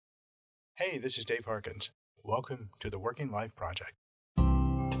Hey, this is Dave Harkins. Welcome to the Working Life Project.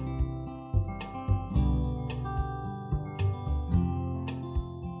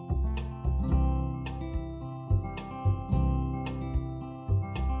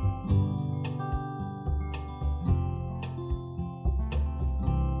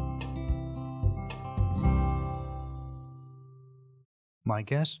 My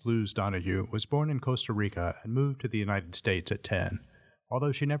guest, Luz Donahue, was born in Costa Rica and moved to the United States at 10.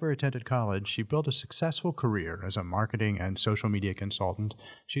 Although she never attended college, she built a successful career as a marketing and social media consultant.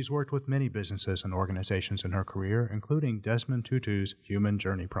 She's worked with many businesses and organizations in her career, including Desmond Tutu's Human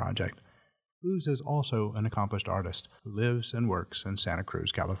Journey Project. Luz is also an accomplished artist who lives and works in Santa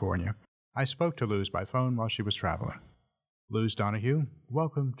Cruz, California. I spoke to Luz by phone while she was traveling. Luz Donahue,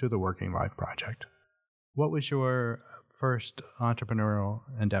 welcome to the Working Life Project. What was your first entrepreneurial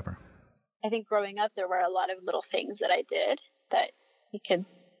endeavor? I think growing up, there were a lot of little things that I did that you could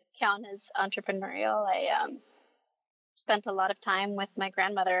count as entrepreneurial. I spent a lot of time with my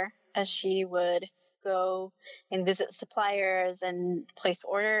grandmother as she would go and visit suppliers and place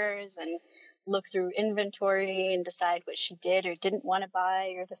orders and look through inventory and decide what she did or didn't want to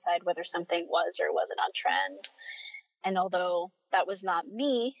buy or decide whether something was or wasn't on trend. And although that was not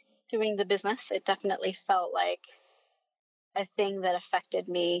me doing the business, it definitely felt like a thing that affected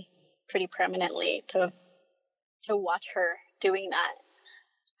me pretty permanently to watch her doing that.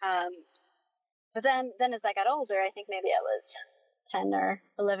 But then as I got older, I think maybe I was 10 or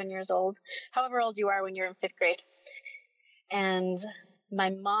 11 years old, however old you are when you're in fifth grade. And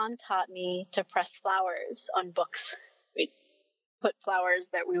my mom taught me to press flowers on books. We'd put flowers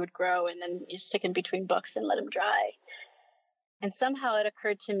that we would grow and then you stick in between books and let them dry. And somehow it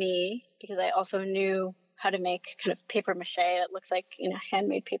occurred to me, because I also knew how to make kind of paper mache that looks like,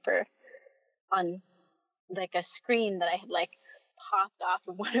 handmade paper on like a screen that I had like popped off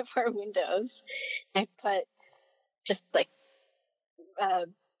of one of our windows. I put just like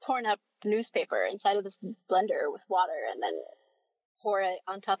torn up newspaper inside of this blender with water and then pour it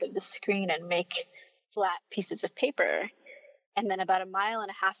on top of the screen and make flat pieces of paper. And then about a mile and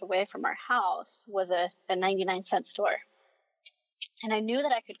a half away from our house was a 99-cent store. And I knew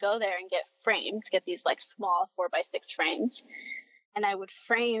that I could go there and get frames, get these like small 4x6 frames. And I would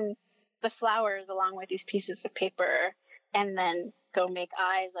frame the flowers along with these pieces of paper and then go make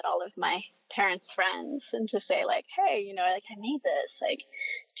eyes at all of my parents' friends and to say like, hey, I made this. Like,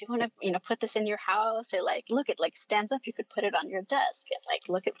 do you want to, put this in your house? Or like, look, it like stands up. You could put it on your desk and like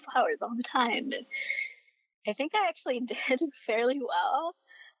look at flowers all the time. And I think I actually did fairly well.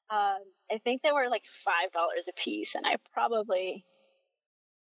 I think they were like $5 a piece. And I probably,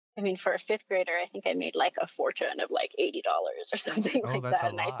 for a fifth grader, I think I made like a fortune of like $80 or something like that's that. A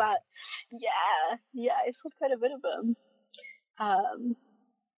And lot. I thought, yeah, I sold quite a bit of them.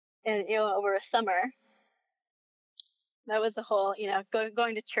 And over a summer, that was the whole,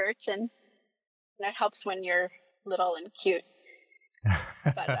 going to church, and it helps when you're little and cute.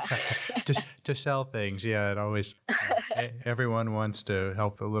 But, to sell things, yeah, it always. Everyone wants to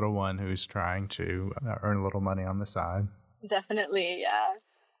help the little one who's trying to earn a little money on the side. Definitely, yeah.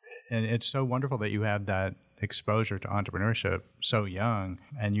 And it's so wonderful that you had that exposure to entrepreneurship so young,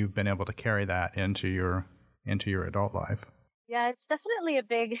 and you've been able to carry that into your adult life. Yeah, it's definitely a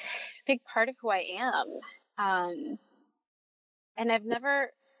big part of who I am. And I've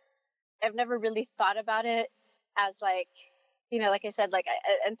never really thought about it as like, like I said, like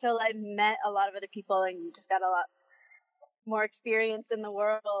until I met a lot of other people and you just got a lot more experience in the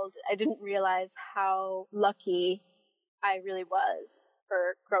world, I didn't realize how lucky I really was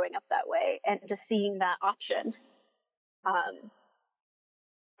for growing up that way and just seeing that option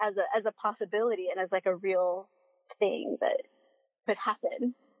as a possibility and as like a real thing that could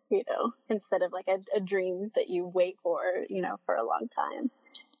happen, instead of like a dream that you wait for, for a long time.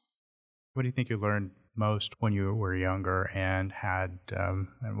 What do you think you learned most when you were younger and had and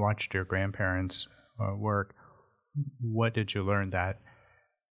watched your grandparents work? What did you learn that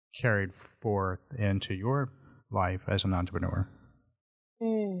carried forth into your life as an entrepreneur?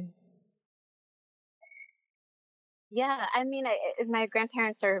 Yeah, my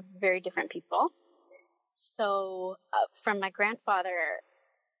grandparents are very different people. So from my grandfather,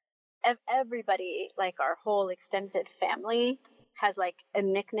 everybody, like our whole extended family, has like a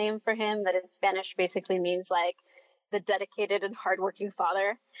nickname for him that in Spanish basically means like the dedicated and hardworking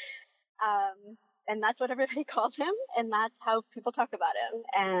father. And that's what everybody calls him, and that's how people talk about him.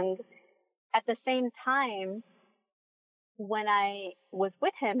 And at the same time, when I was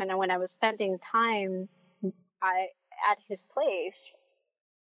with him and when I was spending time at his place,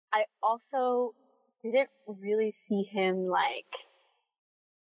 I also didn't really see him like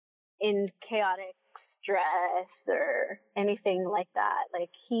in chaotic stress or anything like that.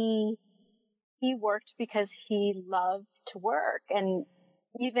 Like he worked because he loved to work. And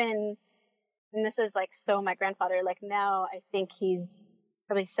even, and this is like so my grandfather, like now I think he's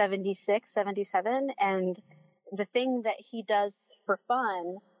probably 76, 77. And the thing that he does for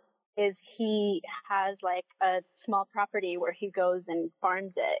fun is he has like a small property where he goes and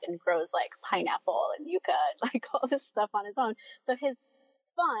farms it and grows like pineapple and yucca and like all this stuff on his own. So his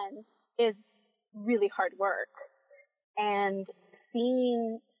fun is really hard work. And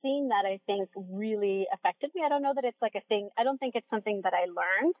seeing that, I think, really affected me. I don't know that it's like a thing. I don't think it's something that I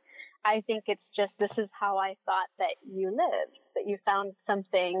learned. I think it's just, this is how I thought that you lived, that you found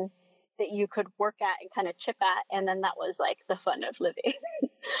something that you could work at and kind of chip at. And then that was like the fun of living.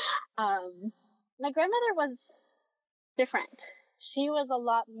 My grandmother was different. She was a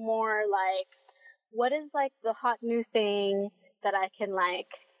lot more like, what is like the hot new thing that I can like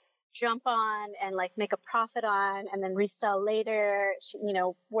jump on and like make a profit on and then resell later. She, you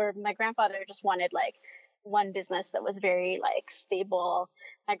know, where my grandfather just wanted like one business that was very like stable.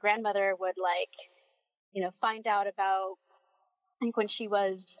 My grandmother would like, you know, find out about, I think when she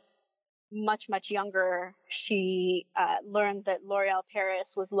was much younger, she learned that L'Oreal Paris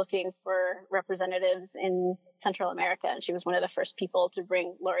was looking for representatives in Central America, and she was one of the first people to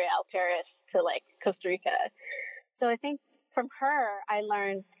bring L'Oreal Paris to like Costa Rica. So I think from her, I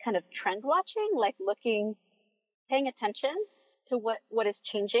learned kind of trend watching, like paying attention to what is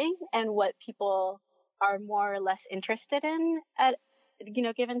changing and what people are more or less interested in at, you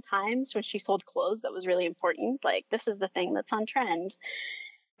know, given times. When she sold clothes, that was really important. Like, this is the thing that's on trend.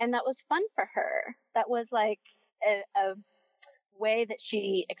 And that was fun for her. That was like a way that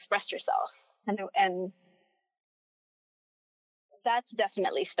she expressed herself. And that's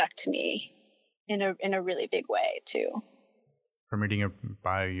definitely stuck to me in a really big way too. From reading your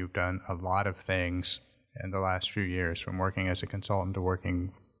bio, you've done a lot of things in the last few years, from working as a consultant to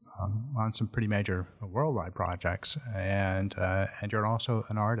working on some pretty major worldwide projects, and you're also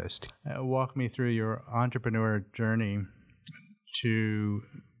an artist. Walk me through your entrepreneur journey to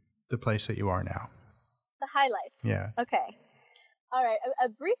the place that you are now. The highlights. Yeah. Okay. All right. A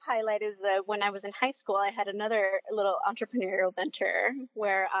brief highlight is when I was in high school, I had another little entrepreneurial venture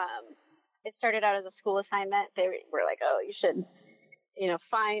where it started out as a school assignment. They were like, oh, you should, you know,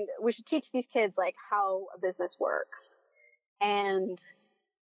 we should teach these kids like how a business works. And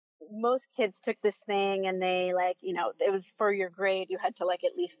most kids took this thing and they like, you know, it was for your grade, you had to like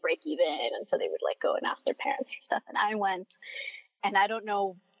at least break even. And so they would like go and ask their parents for stuff. And I went, and I don't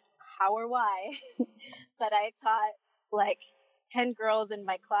know how or why, but I taught like 10 girls in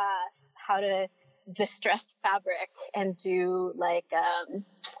my class how to distress fabric and do like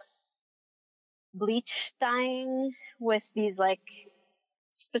bleach dyeing with these like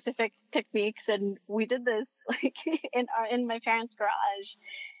specific techniques. And we did this like in my parents' garage.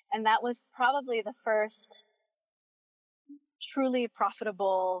 And that was probably the first truly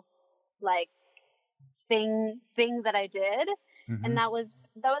profitable like thing that I did. Mm-hmm. And that was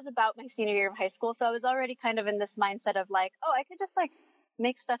about my senior year of high school. So I was already kind of in this mindset of like, oh, I could just like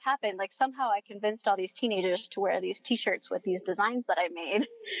make stuff happen. Like somehow I convinced all these teenagers to wear these t-shirts with these designs that I made.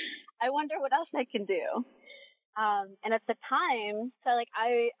 I wonder what else I can do. And at the time, so like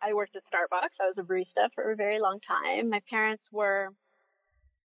I worked at Starbucks. I was a barista for a very long time. My parents were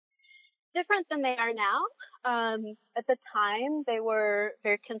different than they are now. At the time, they were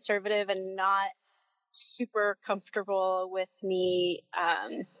very conservative and not super comfortable with me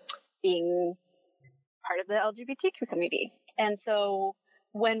being part of the LGBTQ community. And so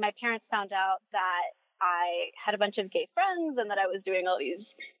when my parents found out that I had a bunch of gay friends and that I was doing all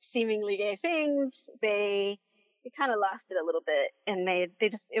these seemingly gay things, they kind of lost it a little bit, and they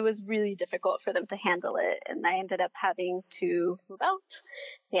just, it was really difficult for them to handle it. And I ended up having to move out.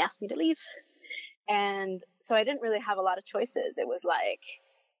 They asked me to leave. And so I didn't really have a lot of choices. It was like,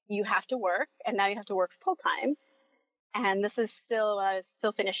 you have to work, and now you have to work full time. And this is still, I was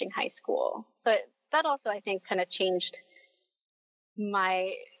still finishing high school. So that also, I think, kind of changed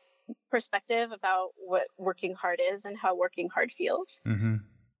my perspective about what working hard is and how working hard feels. Mm-hmm.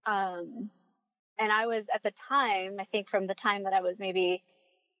 And I was, at the time, I think from the time that I was maybe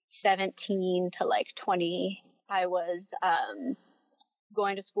 17 to like 20, I was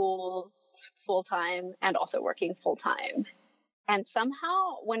going to school full time and also working full time. And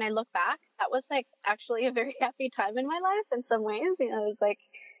somehow, when I look back, that was like actually a very happy time in my life in some ways. You know, it was like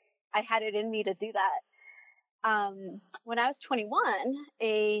I had it in me to do that. When I was 21,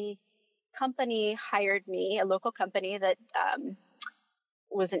 a company hired me, a local company that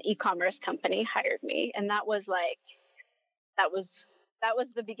was an e-commerce company hired me. And that was that was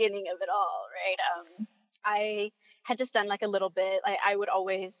the beginning of it all, right? I had just done like a little bit. I would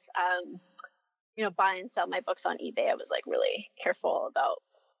always, buy and sell my books on eBay. I was like really careful about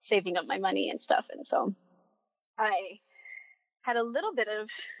saving up my money and stuff. And so I had a little bit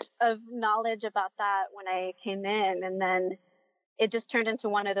of knowledge about that when I came in. And then it just turned into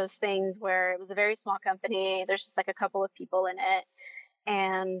one of those things where it was a very small company. There's just like a couple of people in it.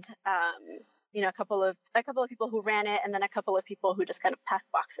 And, a couple of people who ran it, and then a couple of people who just kind of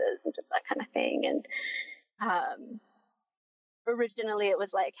packed boxes and did that kind of thing. And originally it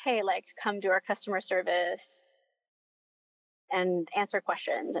was like, hey, like come do our customer service and answer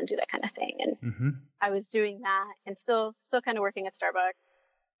questions and do that kind of thing. And I was doing that and still kind of working at Starbucks.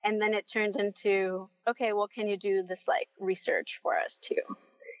 And then it turned into, okay, well, can you do this like research for us too?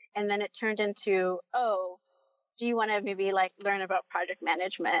 And then it turned into, oh, do you want to maybe like learn about project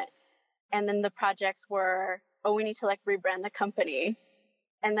management? And then the projects were, oh, we need to like rebrand the company.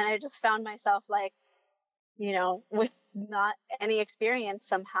 And then I just found myself like, with not any experience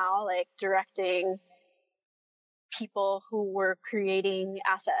somehow, like directing people who were creating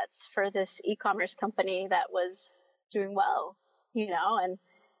assets for this e-commerce company that was doing well, and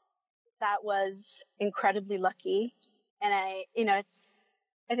that was incredibly lucky. And I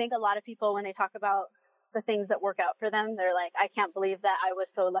think a lot of people, when they talk about the things that work out for them, they're like, I can't believe that I was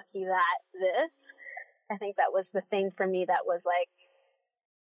so lucky that this. I think that was the thing for me that was like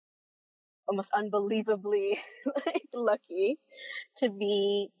almost unbelievably like lucky to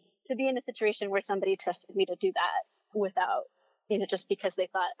be in a situation where somebody trusted me to do that without, just because they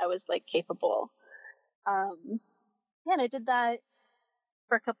thought I was like capable. And I did that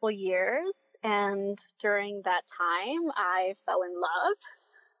for a couple years. And during that time, I fell in love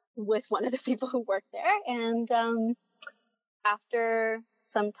with one of the people who worked there. And after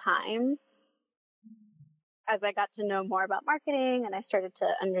some time, as I got to know more about marketing and I started to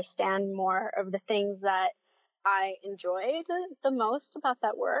understand more of the things that I enjoyed the most about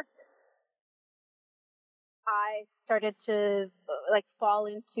that work, I started to like fall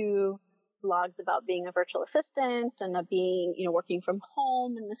into blogs about being a virtual assistant and being, working from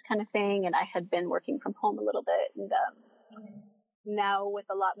home and this kind of thing. And I had been working from home a little bit, and now with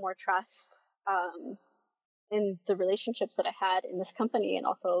a lot more trust in the relationships that I had in this company and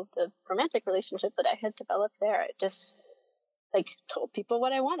also the romantic relationship that I had developed there, I just like told people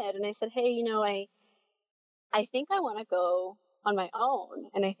what I wanted. And I said, hey, I think I want to go on my own,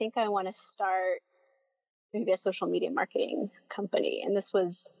 and I think I want to start maybe a social media marketing company. And this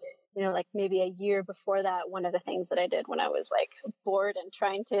was, like maybe a year before that. One of the things that I did when I was like bored and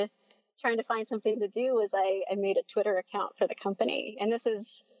trying to find something to do was I made a Twitter account for the company. And this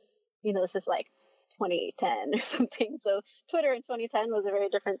is like 2010 or something. So Twitter in 2010 was a very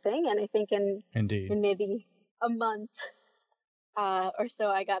different thing. And I think in maybe a month or so,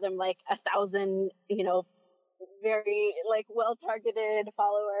 I got them like 1,000, very like well-targeted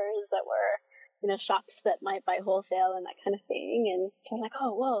followers that were, shops that might buy wholesale and that kind of thing. And so I was like,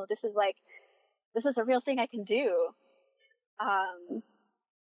 oh, whoa, this is a real thing I can do.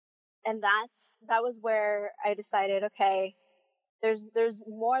 And that was where I decided, okay, there's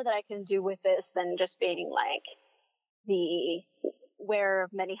more that I can do with this than just being like the wearer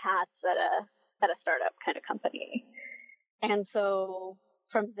of many hats at a startup kind of company. And so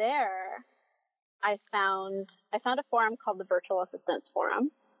from there, I found a forum called the Virtual Assistants Forum,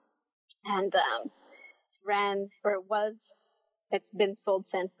 and it's been sold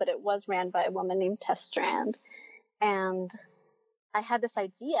since, but it was ran by a woman named Tess Strand. And I had this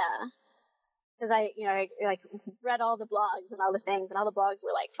idea because I like read all the blogs and all the things, and all the blogs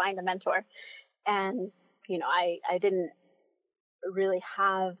were like, find a mentor. And, I didn't really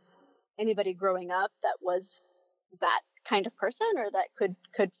have anybody growing up that was that kind of person or that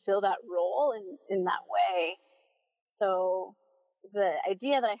could fill that role in that way. So the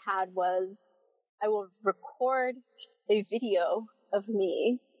idea that I had was I will record a video of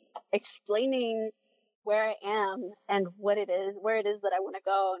me explaining where I am and where it is that I want to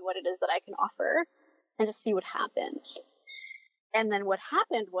go and what it is that I can offer, and just see what happens. And then what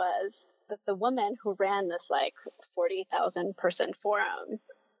happened was that the woman who ran this like 40,000 person forum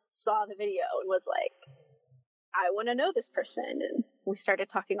saw the video and was like, I want to know this person. And we started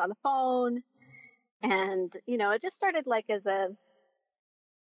talking on the phone, and, it just started like as a,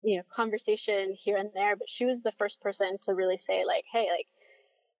 conversation here and there, but she was the first person to really say like, hey, like,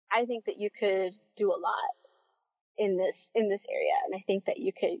 I think that you could do a lot in this area. And I think that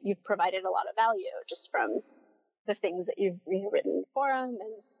you've provided a lot of value just from the things that you've written in the forum,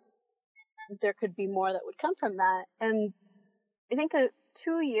 and there could be more that would come from that. And I think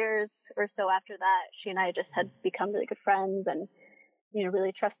 2 years or so after that, she and I just had become really good friends, and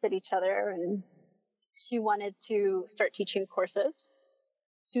really trusted each other, and she wanted to start teaching courses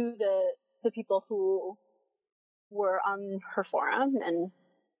to the people who were on her forum, and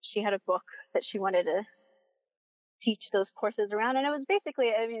she had a book that she wanted to teach those courses around. And it was basically,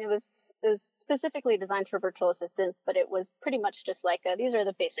 it was specifically designed for virtual assistants, but it was pretty much just like, these are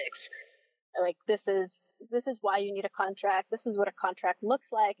the basics. Like, this is why you need a contract. This is what a contract looks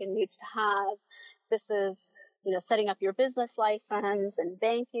like and needs to have. This is, setting up your business license and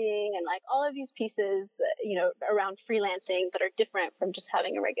banking and like all of these pieces that, around freelancing that are different from just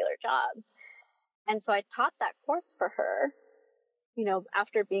having a regular job. And so I taught that course for her,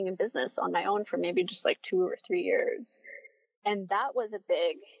 after being in business on my own for maybe just like 2 or 3 years. And that was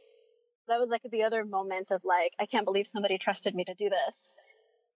like the other moment of like, I can't believe somebody trusted me to do this.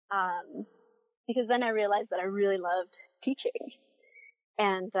 Because then I realized that I really loved teaching.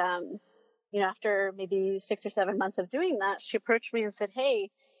 And, after maybe 6 or 7 months of doing that, she approached me and said, hey,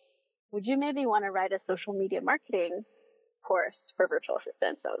 would you maybe want to write a social media marketing course for virtual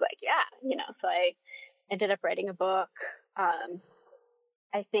assistants? I was like, yeah, so I ended up writing a book.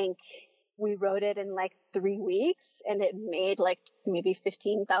 I think we wrote it in like 3 weeks, and it made like maybe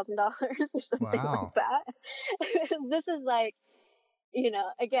 $15,000 or something like that. This is like,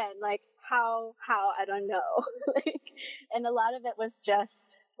 again, like how, I don't know. And a lot of it was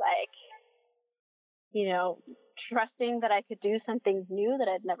just like, trusting that I could do something new that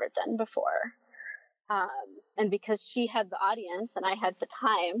I'd never done before. And because she had the audience and I had the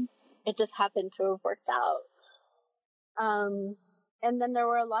time, it just happened to have worked out. And then there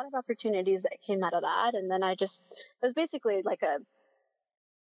were a lot of opportunities that came out of that. And then it was basically like a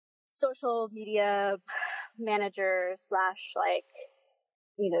social media manager / like,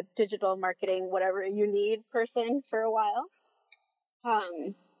 digital marketing, whatever you need person for a while.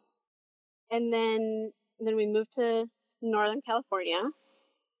 And then we moved to Northern California.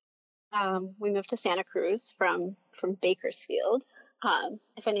 We moved to Santa Cruz from Bakersfield.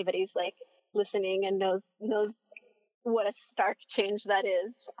 If anybody's like listening and knows what a stark change that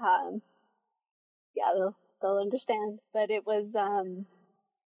is, yeah, they'll understand. But it was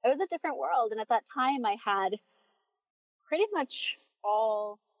a different world, and at that time I had pretty much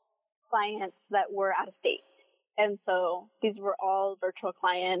all clients that were out of state. And so these were all virtual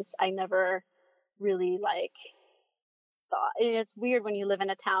clients. I never really like saw, it's weird when you live in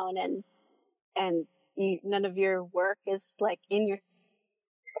a town and none of your work is like in your,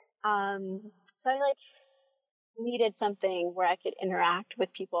 so I like needed something where I could interact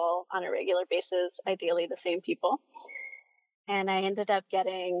with people on a regular basis, ideally the same people. And I ended up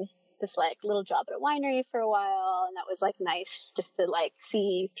getting this like little job at a winery for a while, and that was like nice just to like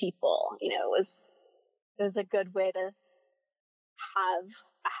see people. It was a good way to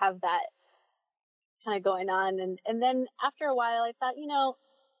have that kind of going on. And then after a while I thought,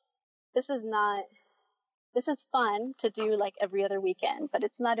 this is fun to do like every other weekend, but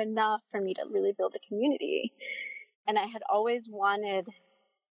it's not enough for me to really build a community. And I had always wanted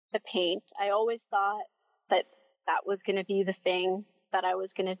to paint. I always thought that was going to be the thing that I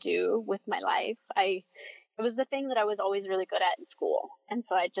was going to do with my life. It was the thing that I was always really good at in school. And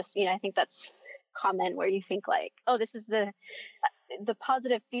so I just, I think that's common where you think like, oh, this is the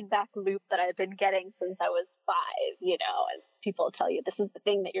positive feedback loop that I've been getting since I was 5, and people tell you this is the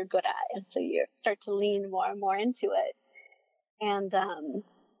thing that you're good at. And so you start to lean more and more into it. And,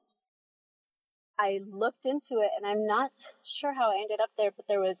 I looked into it, and I'm not sure how I ended up there, but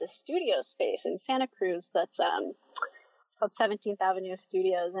there was a studio space in Santa Cruz that's, it's called 17th Avenue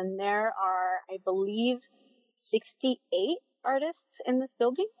Studios, and there are, I believe, 68 artists in this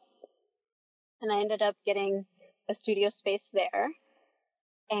building. And I ended up getting a studio space there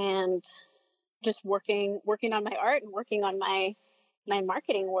and just working on my art and working on my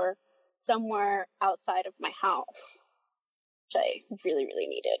marketing work somewhere outside of my house, which I really, really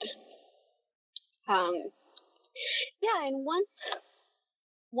needed. Yeah, and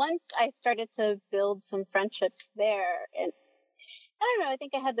once I started to build some friendships there, and I don't know, I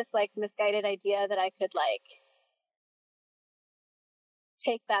think I had this like misguided idea that I could like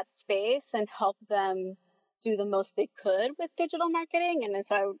take that space and help them do the most they could with digital marketing. And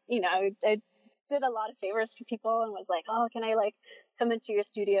so, I did a lot of favors for people and was like, oh, can I like come into your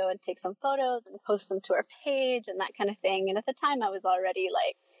studio and take some photos and post them to our page and that kind of thing. And at the time I was already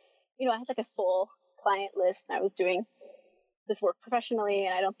like, I had like a full client list and I was doing this work professionally.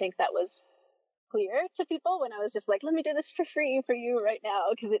 And I don't think that was clear to people when I was just like, let me do this for free for you right now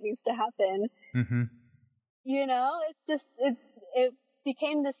because it needs to happen. Mm-hmm. It's just, it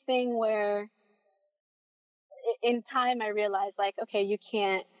became this thing where in time I realized like, okay, you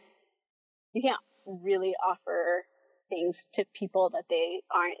can't really offer things to people that they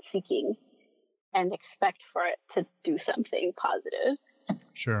aren't seeking and expect for it to do something positive.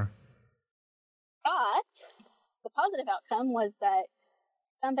 Sure. But the positive outcome was that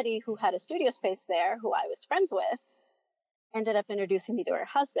somebody who had a studio space there, who I was friends with, ended up introducing me to her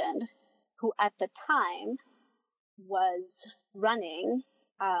husband, who at the time was running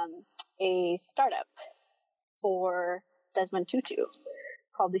a startup for Desmond Tutu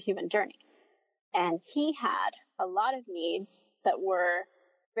called The Human Journey. And he had a lot of needs that were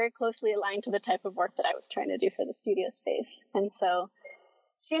very closely aligned to the type of work that I was trying to do for the studio space. And so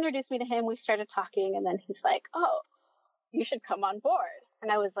she introduced me to him. We started talking, and then he's like, "Oh, you should come on board."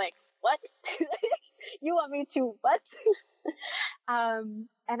 And I was like, "What? You want me to what?" And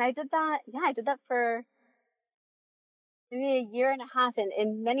I did that. Yeah, I did that for maybe a year and a half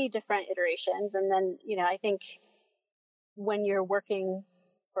in many different iterations. And then, I think when you're working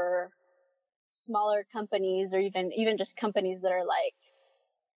for smaller companies, or even just companies that are like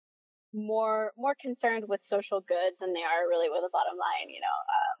more concerned with social good than they are really with the bottom line,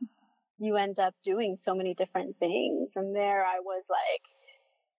 you end up doing so many different things. And there I was like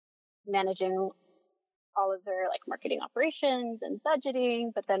managing all of their like marketing operations and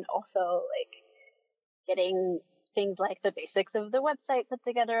budgeting, but then also like getting things like the basics of the website put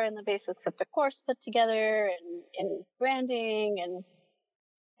together and the basics of the course put together and branding. And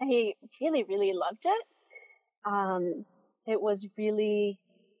I really, really loved it. It was really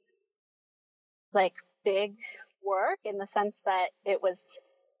like big work in the sense that it was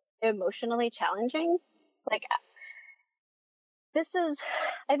emotionally challenging. Like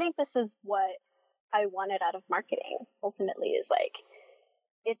I think this is what I wanted out of marketing ultimately, is like,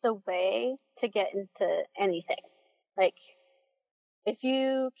 it's a way to get into anything. Like if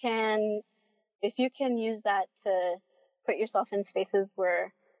you can use that to put yourself in spaces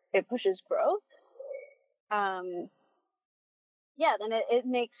where it pushes growth, then it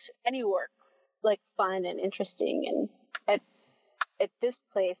makes any work like fun and interesting. And at this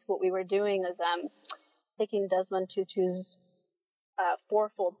place, what we were doing is taking Desmond Tutu's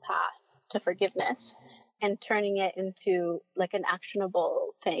fourfold path to forgiveness and turning it into like an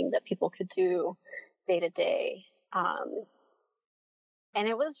actionable thing that people could do day to day. And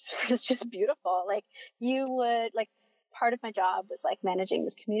it was just beautiful. Like part of my job was like managing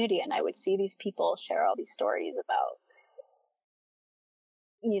this community, and I would see these people share all these stories about,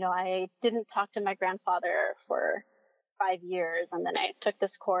 I didn't talk to my grandfather for 5 years, and then I took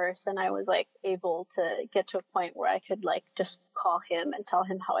this course, and I was like able to get to a point where I could like just call him and tell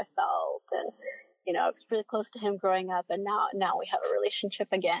him how I felt. And I was really close to him growing up, and now we have a relationship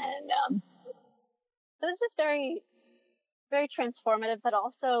again. So it's just very, very transformative. But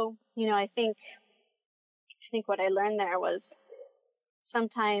also, I think what I learned there was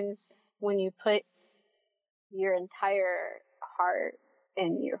sometimes when you put your entire heart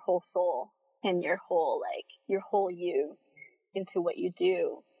and your whole soul and your whole you into what you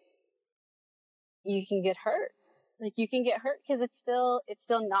do, you can get hurt. Like you can get hurt because it's still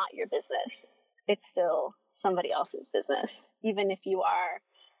not your business. It's still somebody else's business, even if you are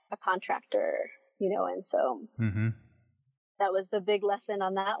a contractor, and so that was the big lesson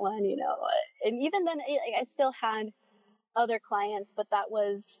on that one, and even then I still had other clients, but that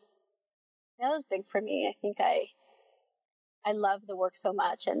was big for me. I think I love the work so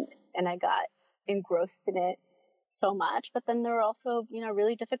much, and I got engrossed in it so much. But then there were also,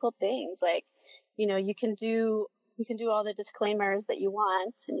 really difficult things. Like, you can do all the disclaimers that you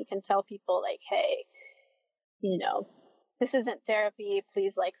want, and you can tell people like, hey, this isn't therapy.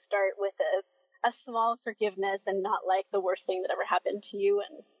 Please like start with a small forgiveness and not like the worst thing that ever happened to you.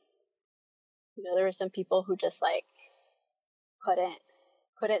 And, there were some people who just like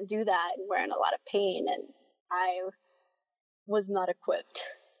couldn't do that and were in a lot of pain. And I was not equipped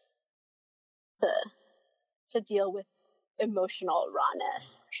to deal with emotional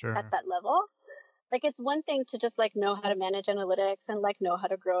rawness at that level. Like it's one thing to just like know how to manage analytics and like know how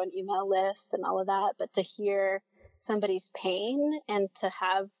to grow an email list and all of that, but to hear somebody's pain and to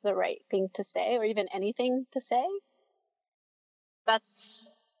have the right thing to say, or even anything to say,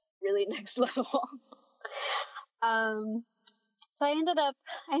 that's really next level. So I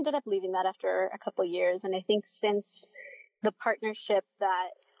ended up leaving that after a couple of years. And I think since the partnership that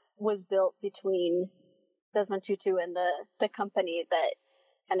was built between Desmond Tutu and the company that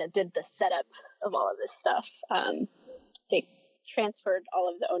kind of did the setup of all of this stuff, they transferred all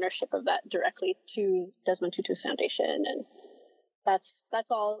of the ownership of that directly to Desmond Tutu's foundation. And that's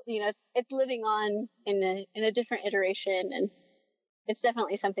all, it's living on in a different iteration. And it's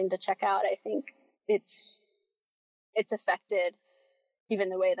definitely something to check out. I think it's affected even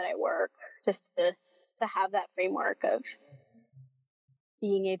the way that I work, just to to have that framework of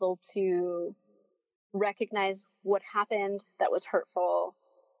being able to recognize what happened that was hurtful.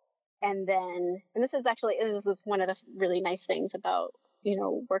 And then, and this is one of the really nice things about,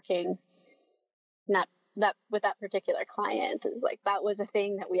 working not that with that particular client, is like, that was a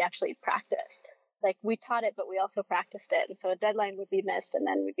thing that we actually practiced. Like, we taught it, but we also practiced it. And so a deadline would be missed, and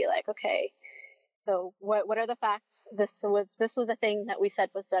then we'd be like, okay, so what are the facts? This was a thing that we said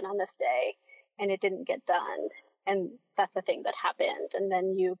was done on this day, and it didn't get done. And that's a thing that happened. And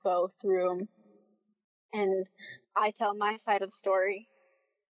then you go through, and I tell my side of the story,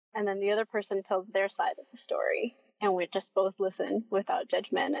 and then the other person tells their side of the story, and we just both listen without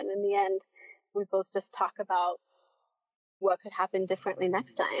judgment. And in the end, we both just talk about what could happen differently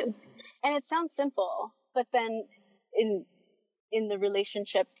next time. And it sounds simple, but then in the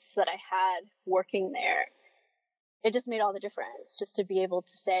relationships that I had working there, it just made all the difference, just to be able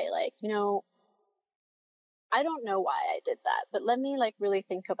to say, like, I don't know why I did that, but let me like really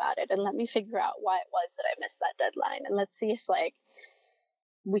think about it, and let me figure out why it was that I missed that deadline. And let's see if like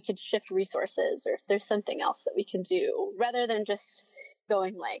we could shift resources, or if there's something else that we can do, rather than just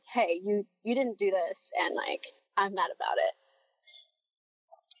going like, hey, you didn't do this, and like, I'm mad about it.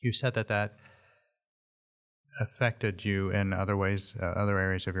 You said that affected you in other ways, other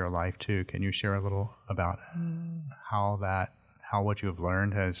areas of your life too. Can you share a little about how what you have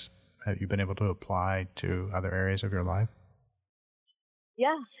learned have you been able to apply to other areas of your life?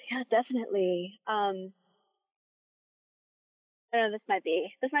 Yeah, definitely. I don't know, this might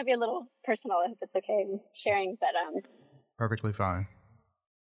be a little personal, if it's okay sharing, but Perfectly fine.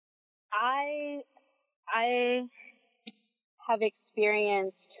 I have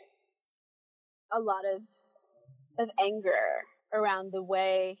experienced a lot of anger around the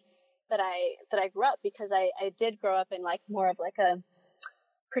way that I grew up, because I did grow up in like more of like a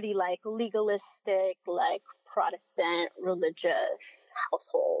pretty like legalistic, like Protestant religious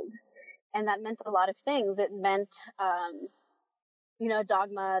household. And that meant a lot of things. It meant, a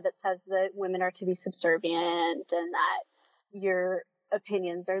dogma that says that women are to be subservient, and that your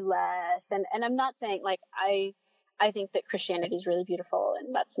opinions are less. And I'm not saying, like, I think that Christianity is really beautiful,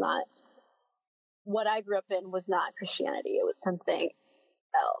 and that's not what I grew up in. Was not Christianity. It was something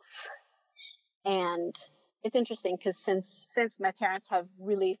else. And it's interesting, because since my parents have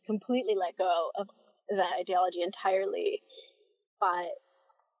really completely let go of that ideology entirely, but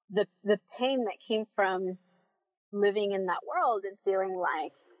the pain that came from living in that world and feeling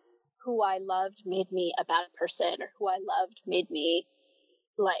like who I loved made me a bad person, or who I loved made me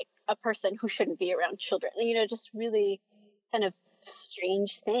like a person who shouldn't be around children, just really kind of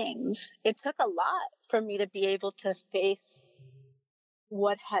strange things. It took a lot for me to be able to face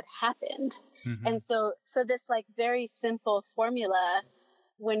what had happened. Mm-hmm. And so this like very simple formula,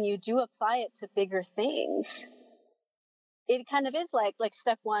 when you do apply it to bigger things, it kind of is like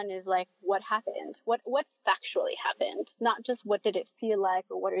step one is like, what happened? What factually happened? Not just what did it feel like,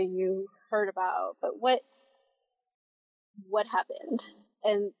 or what are you heard about, but what happened?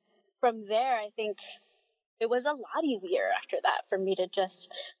 And from there, I think it was a lot easier after that for me to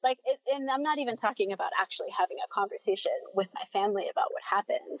just like it, and I'm not even talking about actually having a conversation with my family about what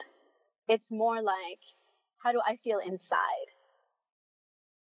happened. It's more like, how do I feel inside?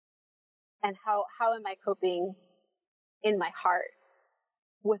 And how am I coping in my heart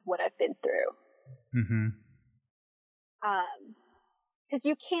with what I've been through? Mm-hmm. Because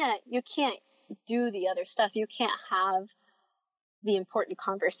you can't do the other stuff. You can't have the important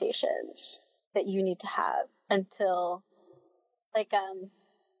conversations that you need to have until, like,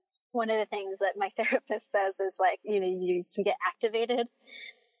 one of the things that my therapist says is like, you can get activated,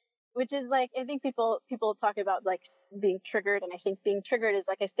 which is like, I think people talk about like being triggered, and I think being triggered is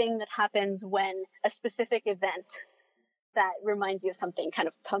like a thing that happens when a specific event that reminds you of something kind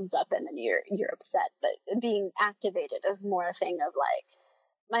of comes up, and then you're upset. But being activated is more a thing of like,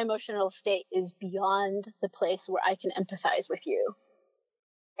 my emotional state is beyond the place where I can empathize with you,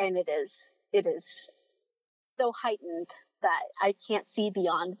 and it is so heightened that I can't see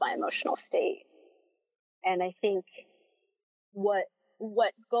beyond my emotional state. And I think what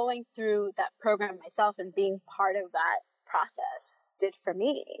going through that program myself and being part of that process did for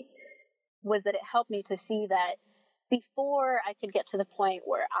me was that it helped me to see that before I could get to the point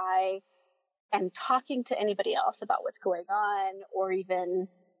where I am talking to anybody else about what's going on, or even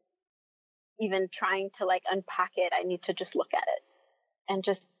trying to like unpack it, I need to just look at it and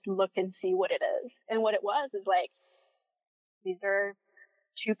just look and see what it is. And what it was is like, these are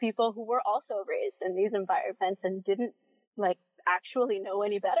two people who were also raised in these environments and didn't like actually know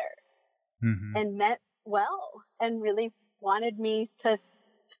any better, mm-hmm. and meant well, and really wanted me to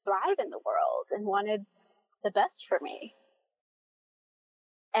thrive in the world and wanted the best for me.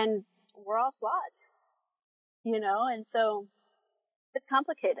 And we're all flawed, and so it's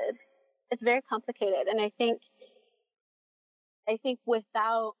complicated. It's very complicated. And I think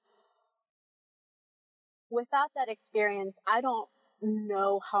without that experience, I don't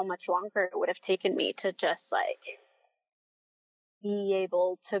know how much longer it would have taken me to just be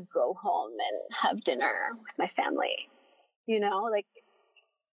able to go home and have dinner with my family.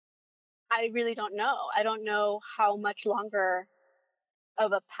 I really don't know. I don't know how much longer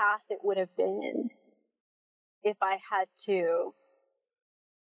of a path it would have been if I had to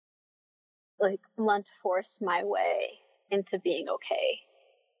blunt force my way into being okay.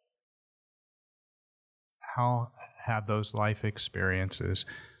 How have those life experiences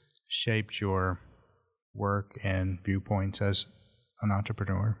shaped your work and viewpoints as an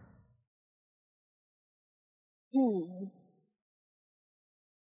entrepreneur?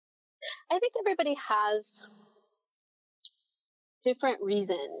 I think everybody has different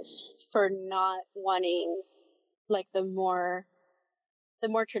reasons for not wanting the more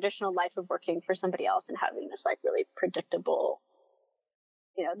traditional life of working for somebody else and having this really predictable,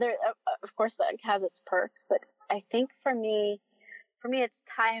 there of course that has its perks, but I think for me it's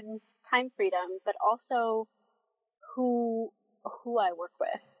time freedom, but also who I work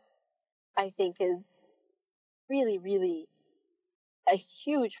with, I think is really, really a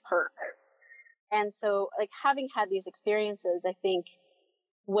huge perk. And so having had these experiences, I think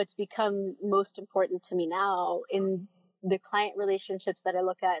what's become most important to me now in the client relationships that I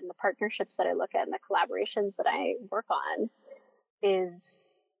look at and the partnerships that I look at and the collaborations that I work on is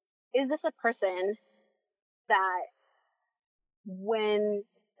this a person that when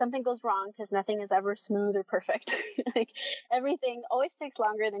something goes wrong, because nothing is ever smooth or perfect, everything always takes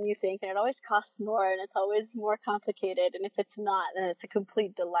longer than you think, and it always costs more, and it's always more complicated, and if it's not, then it's a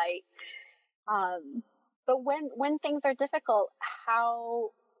complete delight. But when things are difficult,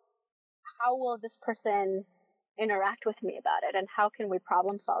 how will this person interact with me about it, and how can we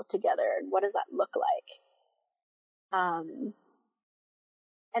problem solve together, and what does that look like?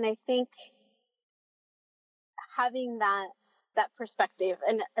 And I think having that perspective,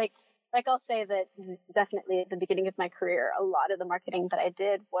 and I'll say that definitely at the beginning of my career, a lot of the marketing that I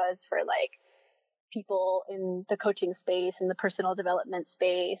did was for people in the coaching space and the personal development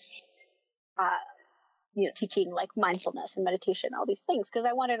space, teaching mindfulness and meditation, all these things, because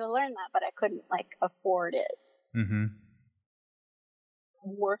I wanted to learn that, but I couldn't afford it. Mm-hmm.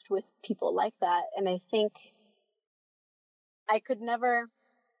 Worked with people like that, and I think I could never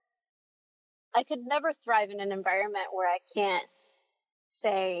thrive in an environment where I can't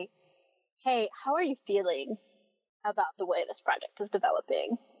say, hey, how are you feeling about the way this project is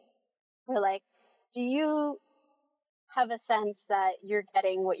developing? Or do you have a sense that you're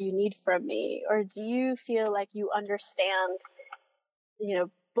getting what you need from me? Or do you feel like you understand,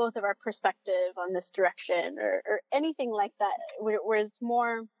 both of our perspective on this direction, or anything like that, where it's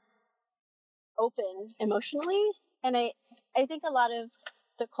more open emotionally? And I think a lot of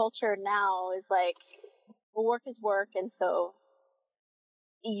the culture now is well, work is work, and so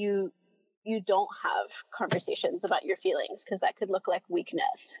you don't have conversations about your feelings, because that could look like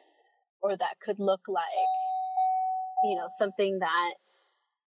weakness, or that could look like something that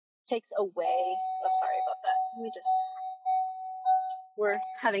takes away. Oh, sorry about that. We're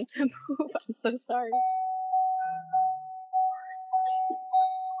having to move. I'm so sorry.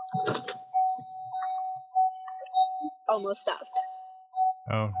 Almost stopped.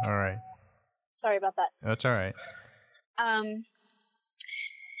 Oh, all right. Sorry about that. That's all right.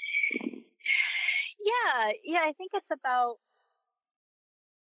 Yeah, I think it's about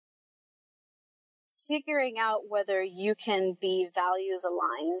figuring out whether you can be values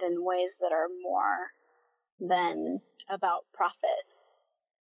aligned in ways that are more than about profit.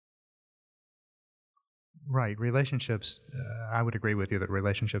 Right. Relationships, I would agree with you that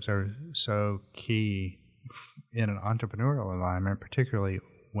relationships are so key in an entrepreneurial environment, particularly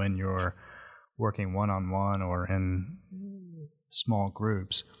when you're working one-on-one or in small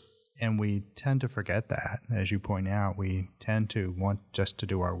groups. And we tend to forget that. As you point out, we tend to want just to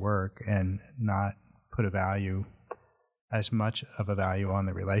do our work and not put as much of a value on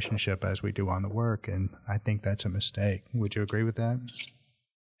the relationship as we do on the work. And I think that's a mistake. Would you agree with that?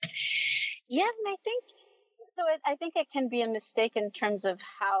 Yeah, and I think it can be a mistake in terms of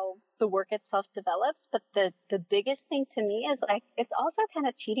how the work itself develops. But the biggest thing to me is it's also kind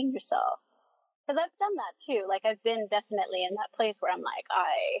of cheating yourself. Because I've done that too. I've been definitely in that place where I'm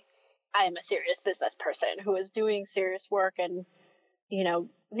I am a serious business person who is doing serious work, and,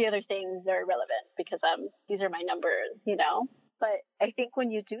 the other things are irrelevant because these are my numbers, But I think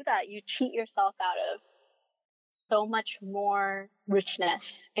when you do that, you cheat yourself out of so much more richness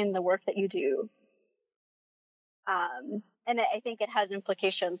in the work that you do. And I think it has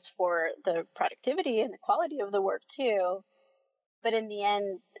implications for the productivity and the quality of the work too. But in the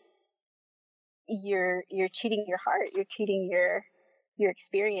end, you're cheating your heart. You're cheating your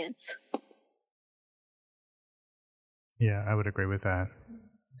experience. Yeah, I would agree with that.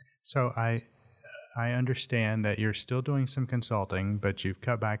 So I understand that you're still doing some consulting, but you've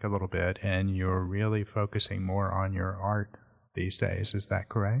cut back a little bit and you're really focusing more on your art these days. Is that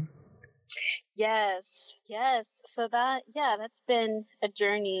correct? Yes. So that's been a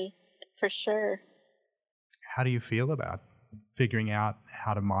journey for sure. How do you feel about figuring out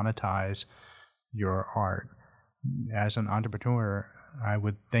how to monetize your art? As an entrepreneur, I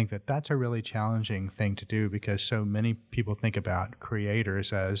would think that that's a really challenging thing to do because so many people think about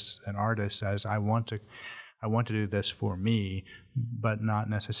creators as an artist as I want to do this for me, but not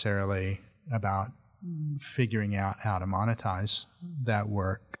necessarily about figuring out how to monetize that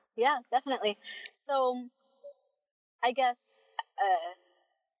work. Yeah, definitely. So I guess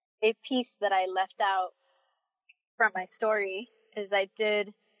a piece that I left out from my story is I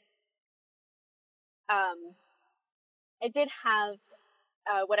did have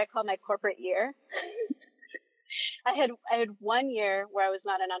what I call my corporate year. I had 1 year where I was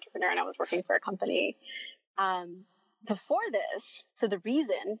not an entrepreneur and I was working for a company. Before this, so the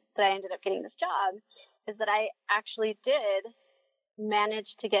reason that I ended up getting this job is that I actually did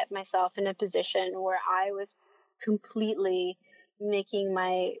manage to get myself in a position where I was completely making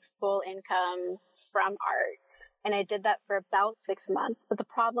my full income from art. And I did that for about 6 months. But the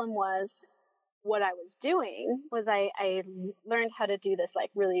problem was what I was doing was I learned how to do this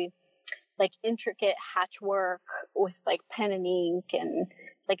like really like intricate hatch work with like pen and ink and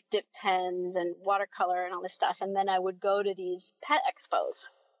like dip pens and watercolor and all this stuff. And then I would go to these pet expos,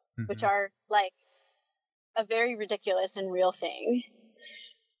 which are like a very ridiculous and real thing.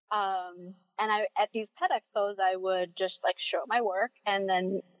 And at these pet expos, I would just like show my work, and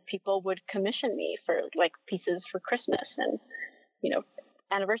then people would commission me for like pieces for Christmas and,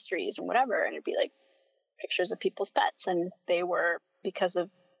 anniversaries and whatever. And it'd be like pictures of people's pets, and they were, because of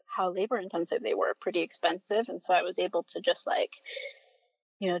how labor intensive they were, pretty expensive. And so I was able to just like,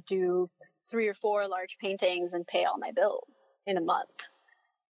 do 3 or 4 large paintings and pay all my bills in a month.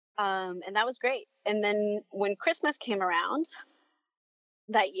 And that was great. And then when Christmas came around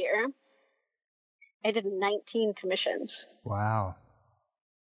that year, I did 19 commissions. Wow.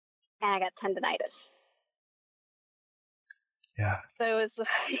 And I got tendonitis. Yeah. So it was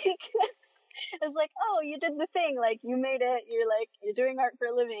like, oh, you did the thing. Like, you made it. You're doing art for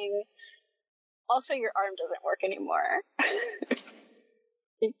a living. Also, your arm doesn't work anymore.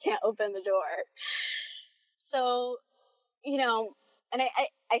 You can't open the door. So, and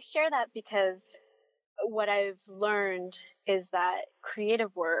I share that because what I've learned is that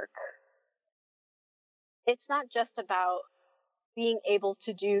creative work, it's not just about being able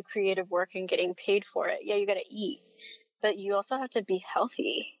to do creative work and getting paid for it. Yeah, you got to eat, but you also have to be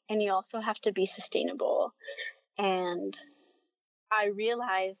healthy and you also have to be sustainable. And I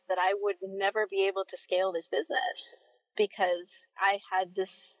realized that I would never be able to scale this business because I had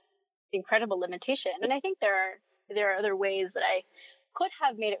this incredible limitation. And I think there are other ways that I could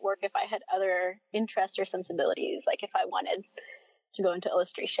have made it work if I had other interests or sensibilities, like if I wanted to go into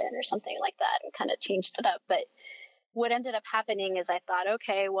illustration or something like that and kind of changed it up. But what ended up happening is I thought,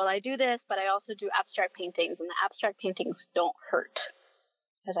 okay, well, I do this, but I also do abstract paintings, and the abstract paintings don't hurt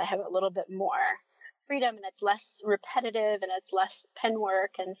because I have a little bit more freedom and it's less repetitive and it's less pen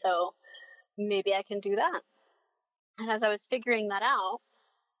work. And so maybe I can do that. And as I was figuring that out,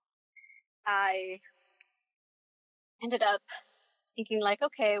 I ended up thinking like,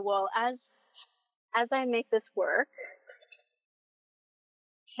 okay, well, as I make this work,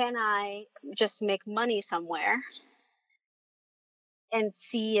 can I just make money somewhere and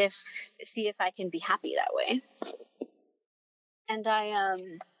see if I can be happy that way? And I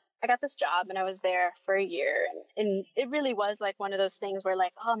got this job and I was there for a year, and it really was like one of those things where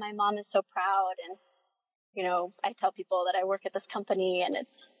like, oh, my mom is so proud, and I tell people that I work at this company, and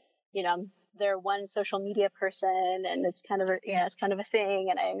it's they're one social media person, and it's kind of a thing,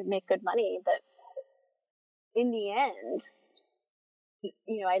 and I make good money. But in the end,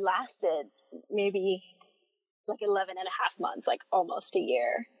 I lasted maybe like 11 and a half months, like almost a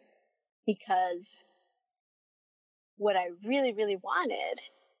year, because what I really, really wanted,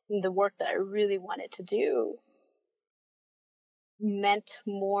 the work that I really wanted to do, meant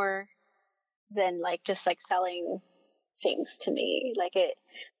more than like just like selling things to me. Like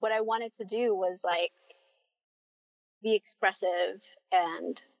what I wanted to do was like be expressive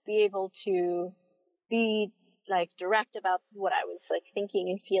and be able to be like direct about what I was like thinking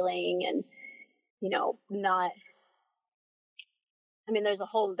and feeling, and not. I mean, there's a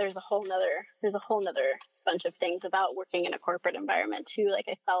whole nother bunch of things about working in a corporate environment too. Like,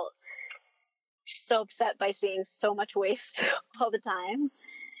 I felt so upset by seeing so much waste all the time.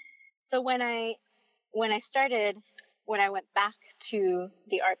 So when I went back to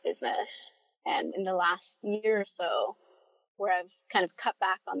the art business, and in the last year or so, where I've kind of cut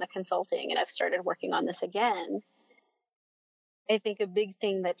back on the consulting and I've started working on this again, I think a big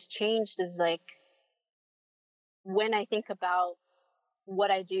thing that's changed is like, when I think about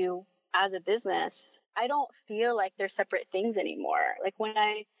what I do as a business, I don't feel like they're separate things anymore. Like, when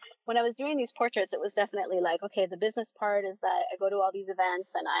I was doing these portraits, it was definitely like, okay, the business part is that I go to all these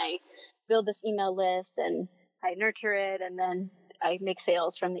events and I build this email list and I nurture it, and then I make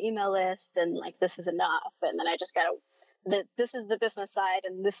sales from the email list, and like, this is enough. And then I just this is the business side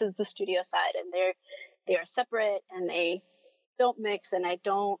and this is the studio side, and they are separate and they don't mix, and I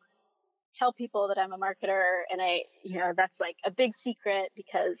don't tell people that I'm a marketer, and that's like a big secret,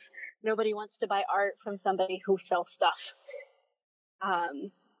 because nobody wants to buy art from somebody who sells stuff,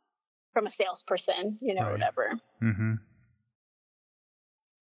 from a salesperson, Right. whatever. Mm-hmm.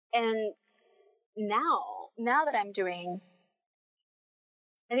 And now that I'm doing,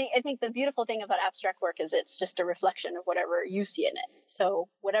 I think the beautiful thing about abstract work is it's just a reflection of whatever you see in it. So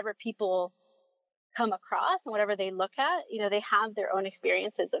whatever people come across and whatever they look at, they have their own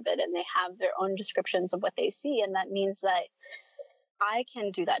experiences of it, and they have their own descriptions of what they see. And that means that I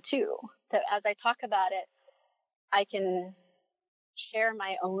can do that too. That as I talk about it, I can share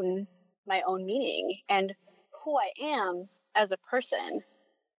my own meaning, and who I am as a person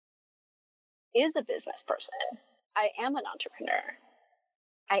is a business person. I am an entrepreneur.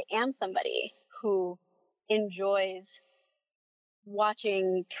 I am somebody who enjoys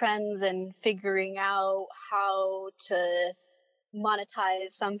watching trends and figuring out how to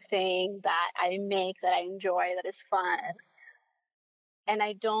monetize something that I make, that I enjoy, that is fun. And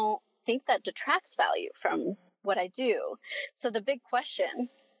I don't think that detracts value from what I do. So the big question,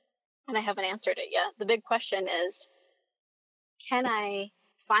 and I haven't answered it yet, the big question is, can I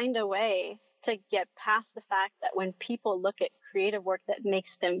find a way to get past the fact that when people look at creative work that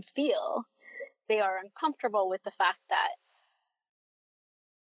makes them feel, they are uncomfortable with the fact that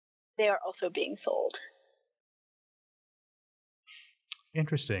they are also being sold?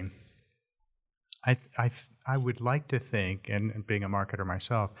 Interesting. I would like to think, and being a marketer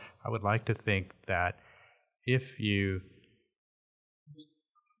myself, I would like to think that if you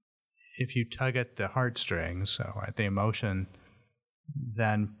tug at the heartstrings, so at the emotion,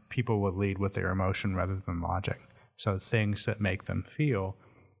 then people will lead with their emotion rather than logic. So things that make them feel,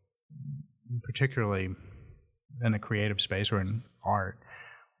 particularly in a creative space or in art,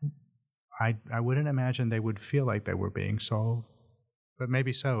 I wouldn't imagine they would feel like they were being sold. But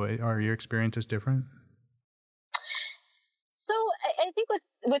maybe so. Are your experiences different? So I think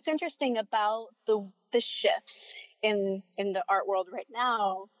what's interesting about the shifts in the art world right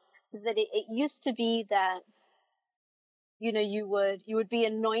now is that it used to be that you would be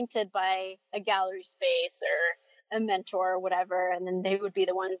anointed by a gallery space or a mentor or whatever, and then they would be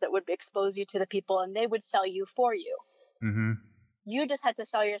the ones that would expose you to the people, and they would sell you for you. Mm-hmm. You just had to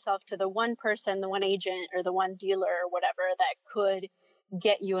sell yourself to the one person, the one agent, or the one dealer or whatever that could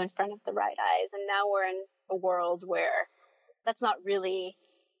get you in front of the right eyes. And now we're in a world where that's not really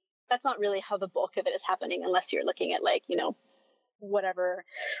how the bulk of it is happening, unless you're looking at like, whatever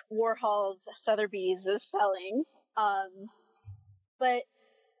Warhol's Sotheby's is selling. But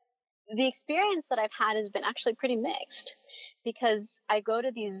the experience that I've had has been actually pretty mixed, because I go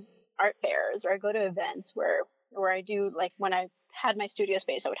to these art fairs or I go to events where I do, like when I had my studio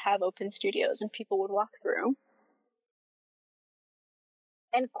space, I would have open studios and people would walk through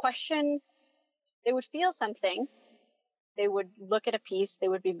and question. They would feel something. They would look at a piece. They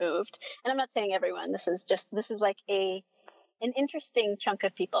would be moved. And I'm not saying everyone. This is like an interesting chunk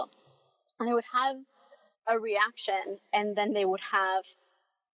of people. And they would have a reaction, and then they would have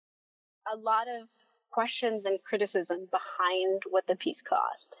a lot of questions and criticism behind what the piece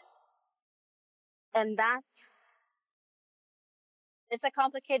cost. And it's a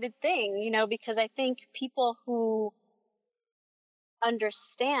complicated thing, because I think people who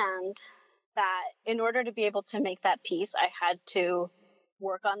understand that in order to be able to make that piece, I had to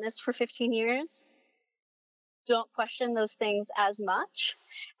work on this for 15 years, don't question those things as much.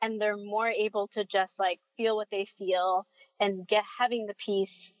 And they're more able to just like feel what they feel, and having the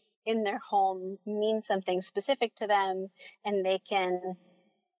piece in their home mean something specific to them, and they can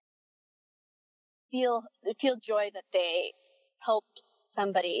feel joy that they helped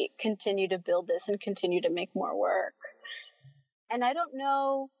somebody continue to build this and continue to make more work. And I don't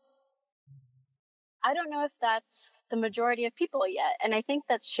know if that's the majority of people yet. And I think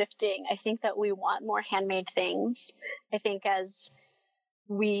that's shifting. I think that we want more handmade things. I think as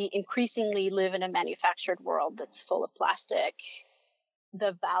we increasingly live in a manufactured world that's full of plastic,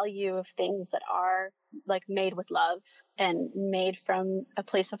 the value of things that are like made with love and made from a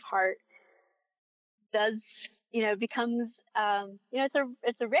place of heart does, becomes, it's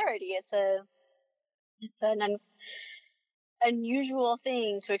a rarity. It's an unusual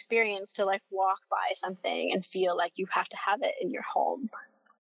thing to experience, to like walk by something and feel like you have to have it in your home.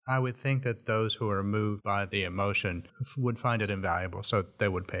 I would think that those who are moved by the emotion would find it invaluable, so they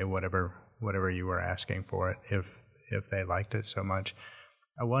would pay whatever you were asking for it if they liked it so much.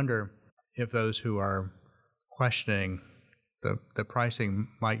 I wonder if those who are questioning the pricing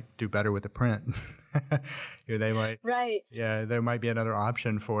might do better with the print. They might, right? Yeah, there might be another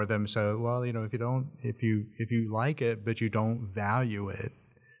option for them. So, well, if you like it but you don't value it,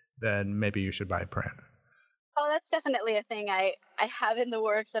 then maybe you should buy print. Oh, that's definitely a thing I have in the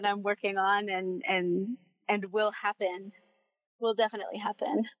works that I'm working on and will happen. Will definitely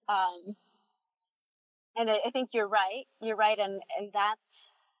happen. And I think you're right. You're right, and that's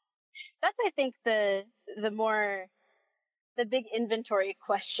I think the big inventory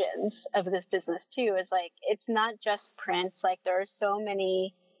questions of this business too is like, it's not just prints. Like, there are so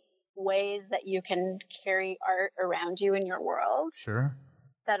many ways that you can carry art around you in your world. Sure.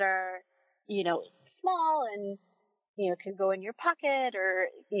 That are, small and, can go in your pocket, or,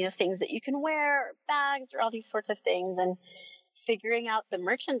 things that you can wear, or bags, or all these sorts of things. And figuring out the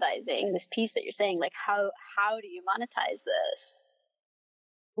merchandising, this piece that you're saying, like, how do you monetize this?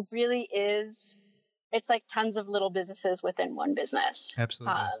 It really is, it's like tons of little businesses within one business.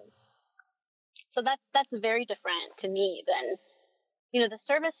 Absolutely. So that's very different to me than, the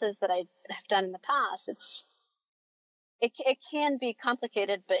services that I have done in the past. It can be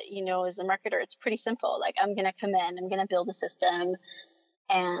complicated, but, as a marketer, it's pretty simple. Like, I'm going to come in, I'm going to build a system,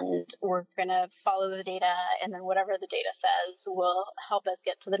 and we're going to follow the data, and then whatever the data says will help us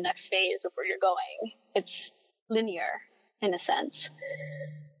get to the next phase of where you're going. It's linear in a sense.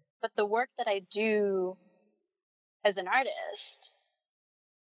 But the work that I do as an artist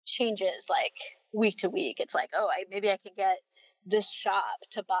changes like week to week. It's like, maybe I can get this shop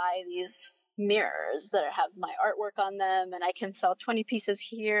to buy these mirrors that have my artwork on them, and I can sell 20 pieces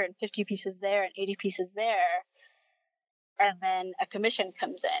here and 50 pieces there and 80 pieces there. And then a commission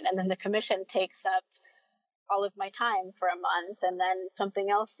comes in, and then the commission takes up all of my time for a month, and then something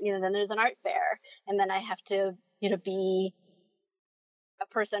else, then there's an art fair, and then I have to, be a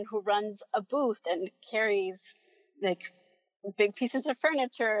person who runs a booth and carries like big pieces of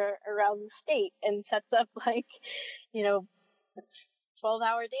furniture around the state and sets up like,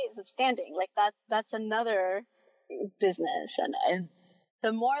 12-hour days of standing. Like, that's another business. And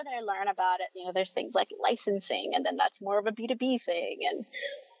the more that I learn about it, there's things like licensing, and then that's more of a B2B thing. And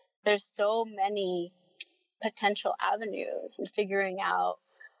there's so many potential avenues, and figuring out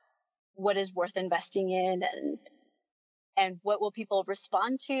what is worth investing in, and what will people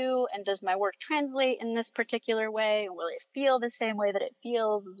respond to, and does my work translate in this particular way, and will it feel the same way that it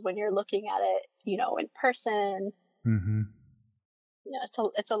feels as when you're looking at it, in person. Mm-hmm.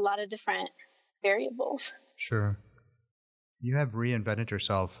 It's a lot of different variables. Sure. You have reinvented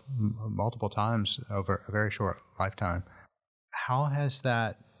yourself multiple times over a very short lifetime. How has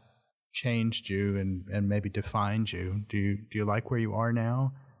that changed you and maybe defined you? Do you like where you are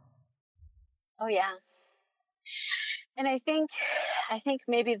now? Oh yeah. And I think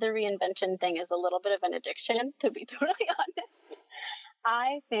maybe the reinvention thing is a little bit of an addiction, to be totally honest.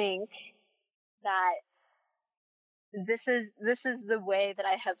 I think that this is the way that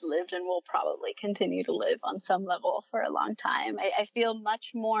I have lived and will probably continue to live on some level for a long time. I feel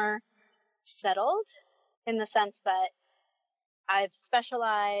much more settled in the sense that I've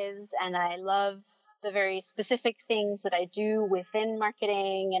specialized, and I love the very specific things that I do within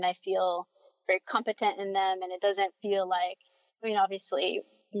marketing, and I feel very competent in them. And it doesn't feel like, obviously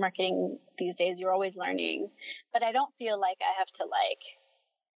marketing these days, you're always learning, but I don't feel like I have to like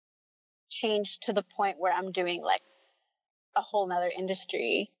change to the point where I'm doing like a whole nother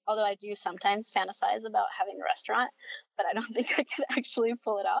industry. Although I do sometimes fantasize about having a restaurant, but I don't think I could actually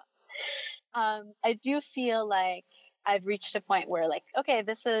pull it off. I do feel like I've reached a point where like, okay,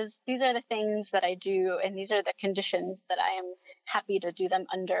 these are the things that I do, and these are the conditions that I am happy to do them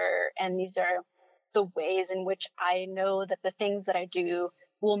under, and these are the ways in which I know that the things that I do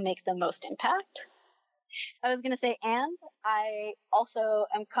will make the most impact. I was going to say, and I also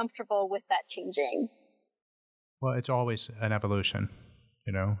am comfortable with that changing. Well, it's always an evolution,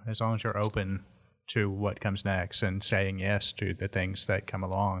 as long as you're open to what comes next and saying yes to the things that come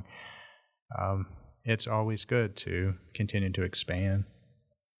along. It's always good to continue to expand.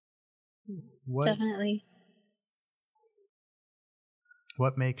 Definitely.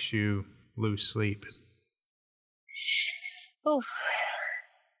 What makes you lose sleep? Oof.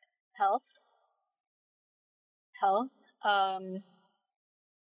 Health.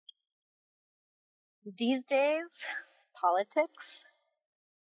 These days, politics,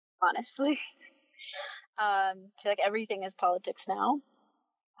 honestly. I feel like everything is politics now.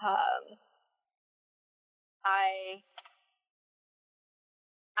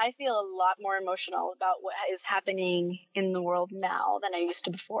 I feel a lot more emotional about what is happening in the world now than I used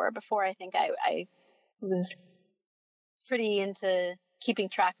to before. Before, I think I was pretty into keeping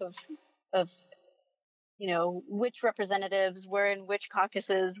track of which representatives were in which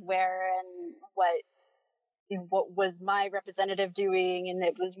caucuses where and what was my representative doing, and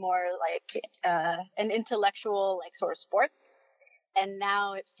it was more like an intellectual sort of sport. And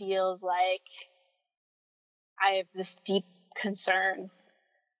now it feels like I have this deep concern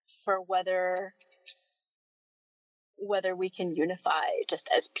for whether we can unify just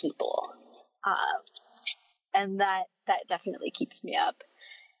as people, and that definitely keeps me up.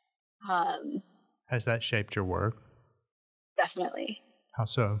 Has that shaped your work? Definitely. How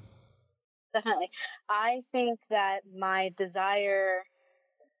so? Definitely. I think that my desire,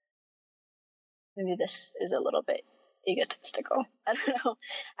 maybe this is a little bit egotistical.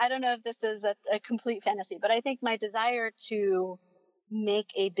 I don't know if this is a complete fantasy, but I think my desire to make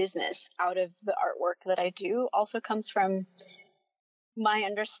a business out of the artwork that I do also comes from my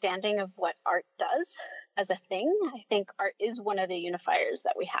understanding of what art does as a thing. I think art is one of the unifiers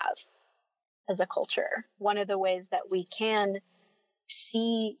that we have as a culture. One of the ways that we can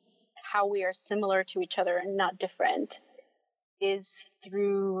see how we are similar to each other and not different is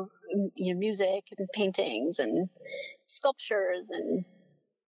through music and paintings and sculptures and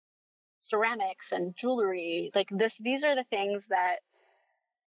ceramics and jewelry. These are the things that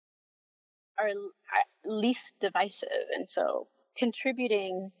are least divisive, and so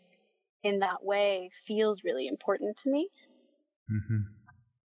contributing in that way feels really important to me. Mm-hmm.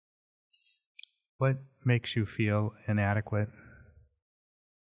 What makes you feel inadequate?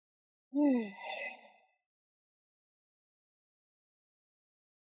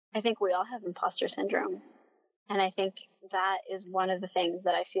 I think we all have imposter syndrome, and I think that is one of the things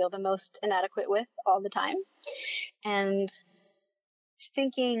that I feel the most inadequate with all the time. And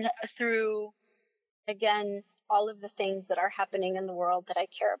thinking through, again, all of the things that are happening in the world that I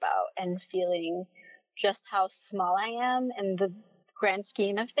care about, and feeling just how small I am in the grand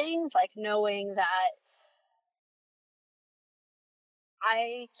scheme of things, knowing that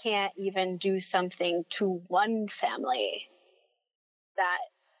I can't even do something to one family that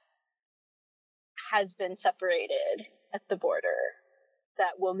has been separated at the border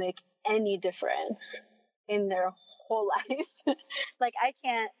that will make any difference in their whole life. I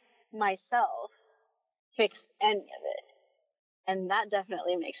can't myself fix any of it. And that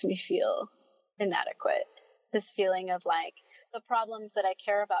definitely makes me feel inadequate. This feeling of the problems that I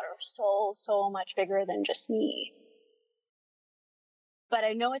care about are so much bigger than just me. But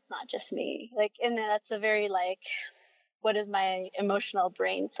I know it's not just me. And that's a very what does my emotional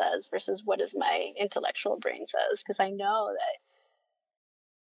brain says versus what does my intellectual brain says? Because I know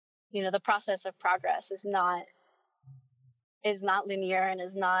that, the process of progress is not linear and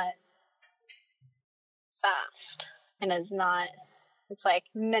is not fast and is not, it's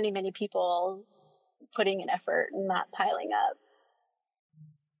many, many people putting an effort and not piling up.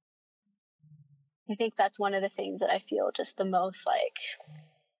 I think that's one of the things that I feel just the most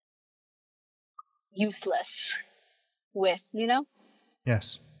useless with,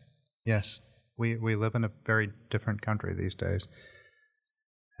 Yes. We live in a very different country these days.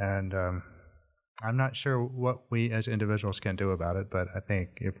 And I'm not sure what we as individuals can do about it, but I think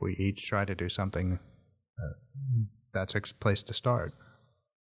if we each try to do something, that's a place to start.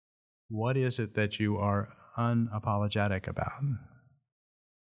 What is it that you are unapologetic about?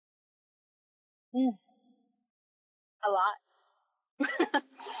 A lot.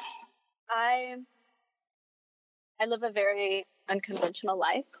 I live a very unconventional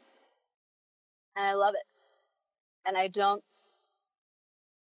life, and I love it. And I don't,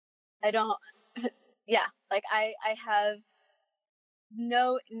 yeah, I have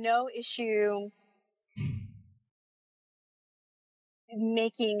no issue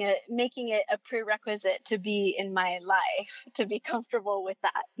making it a prerequisite to be in my life, to be comfortable with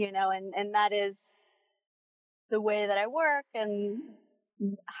that, and that is the way that I work and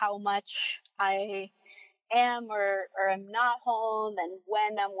how much I am or am not home and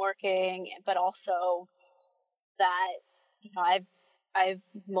when I'm working, but also that, I've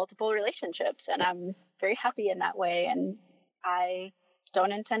multiple relationships and I'm very happy in that way. And I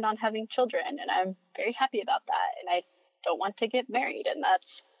don't intend on having children and I'm very happy about that. And I don't want to get married and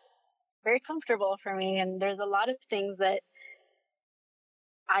that's very comfortable for me. And there's a lot of things that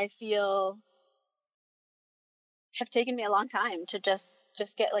I feel have taken me a long time to just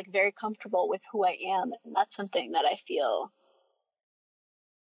get like very comfortable with who I am. And that's something that I feel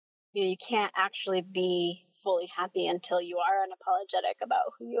you can't actually be fully happy until you are unapologetic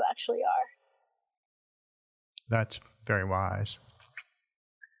about who you actually are. That's very wise.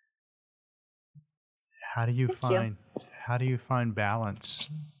 How do you find balance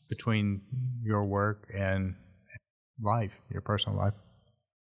between your work and life, your personal life?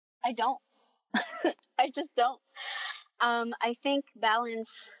 I don't. I just don't. I think balance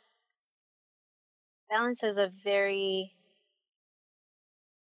is a very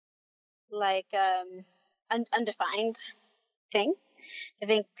undefined thing. I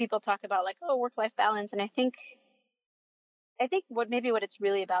think people talk about like, oh, work-life balance, and I think what it's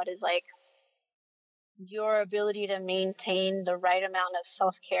really about is like your ability to maintain the right amount of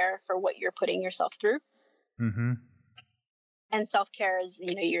self-care for what you're putting yourself through. Mm-hmm. And self-care is,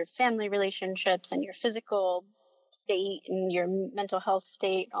 your family relationships and your physical state and your mental health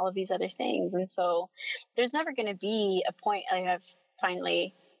state, all of these other things. And so there's never going to be a point. I have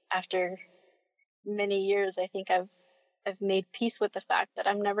finally, after many years, I think I've made peace with the fact that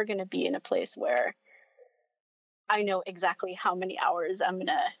I'm never going to be in a place where I know exactly how many hours I'm going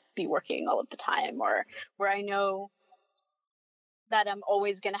to be working all of the time, or where I know that I'm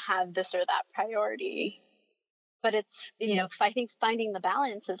always going to have this or that priority. But it's, I think finding the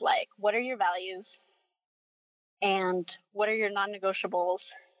balance is like, what are your values? And what are your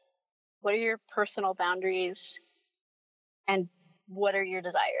non-negotiables? What are your personal boundaries? And what are your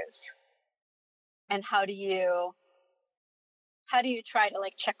desires? And how do you try to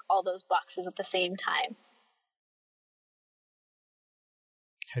like check all those boxes at the same time?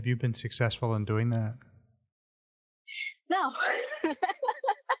 Have you been successful in doing that? No,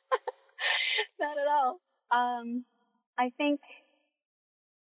 not at all. I think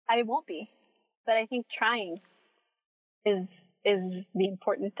I won't be, but I think trying is the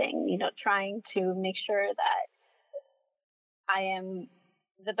important thing. Trying to make sure that I am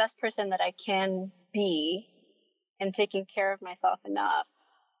the best person that I can be, and taking care of myself enough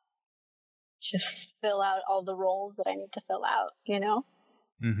to fill out all the roles that I need to fill out.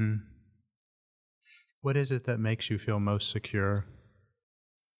 Mm-hmm. What is it that makes you feel most secure?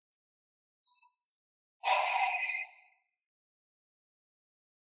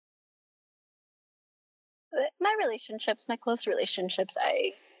 My relationships, my close relationships.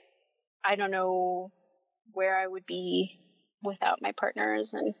 I don't know where I would be without my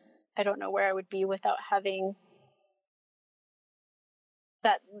partners, and I don't know where I would be without having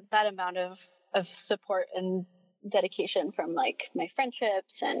that amount of support and dedication from like my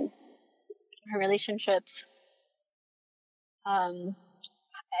friendships and my relationships. And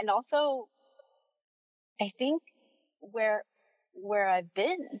also, I think where I've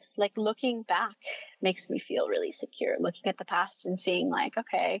been, like looking back makes me feel really secure. Looking at the past and seeing like,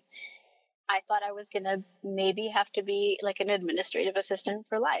 okay, I thought I was going to maybe have to be like an administrative assistant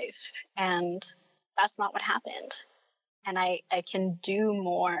for life. And that's not what happened. And I can do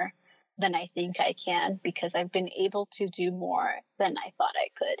more than I think I can because I've been able to do more than I thought I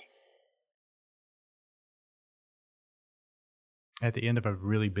could. At the end of a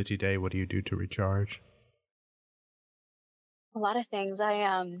really busy day, what do you do to recharge? A lot of things.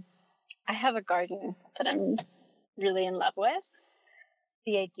 I have a garden that I'm really in love with.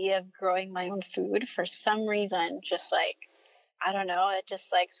 The idea of growing my own food, for some reason, just like, I don't know, it just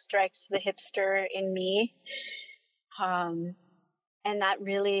like strikes the hipster in me. And that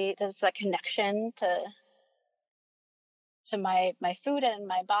really, there's a connection to my food and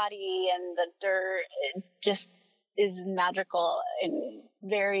my body, and the dirt. It just is magical and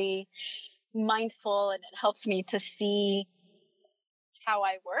very mindful, and it helps me to see how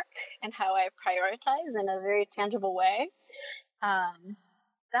I work and how I prioritize in a very tangible way.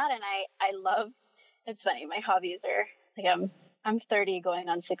 That, and I love, it's funny, my hobbies are like, I'm 30 going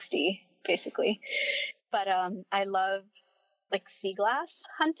on 60 basically, but I love like sea glass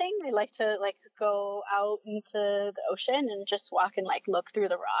hunting. I like to like go out into the ocean and just walk and like look through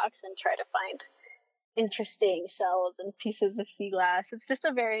the rocks and try to find interesting shells and pieces of sea glass. It's just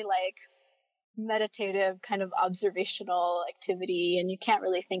a very like meditative kind of observational activity, and you can't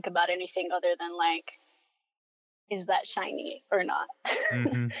really think about anything other than like is that shiny or not?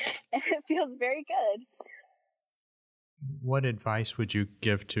 Mm-hmm. And it feels very good. What advice would you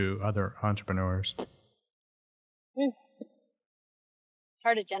give to other entrepreneurs? It's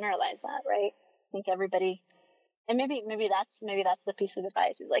hard to generalize that, right? I think everybody, and maybe that's the piece of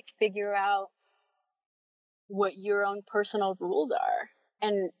advice, is like figure out what your own personal rules are.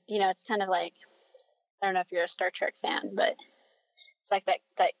 And it's kind of like, I don't know if you're a Star Trek fan, but it's like that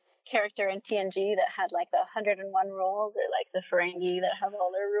character in TNG that had like the 101 rules, or like the Ferengi that have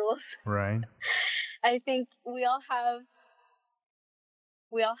all their rules. Right. I think we all have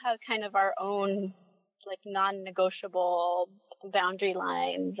kind of our own like non-negotiable boundary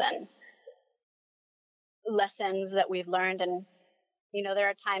lines and lessons that we've learned, and there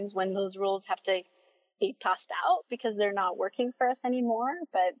are times when those rules have to be tossed out because they're not working for us anymore.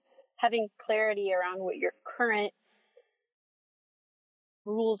 But having clarity around what your current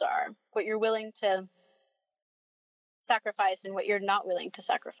rules are, what you're willing to sacrifice and what you're not willing to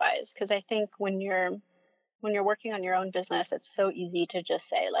sacrifice, because I think when you're working on your own business, it's so easy to just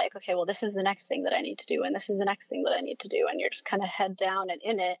say like, okay, well, this is the next thing that I need to do, and this is the next thing that I need to do, and you're just kind of head down and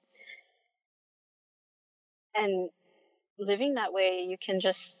in it. And living that way, you can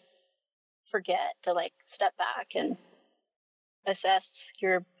just forget to like step back and assess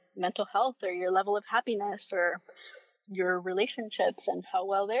your mental health or your level of happiness or your relationships and how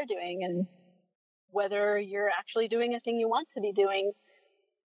well they're doing, and whether you're actually doing a thing you want to be doing.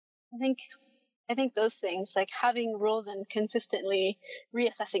 I think those things, like having rules and consistently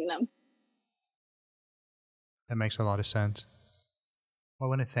reassessing them. That makes a lot of sense. Well, I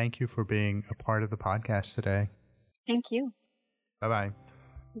want to thank you for being a part of the podcast today. Thank you. Bye-bye.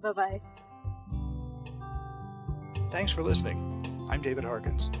 Bye-bye. Thanks for listening. I'm David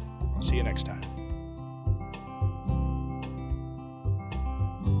Harkins. I'll see you next time.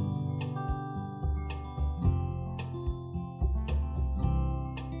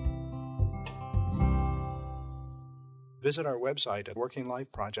 Visit our website at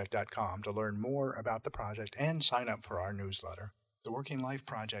workinglifeproject.com to learn more about the project and sign up for our newsletter. The Working Life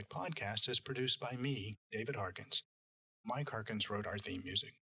Project podcast is produced by me, David Harkins. Mike Harkins wrote our theme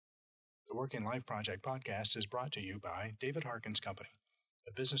music. The Working Life Project podcast is brought to you by David Harkins Company,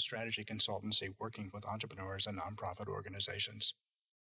 a business strategy consultancy working with entrepreneurs and nonprofit organizations.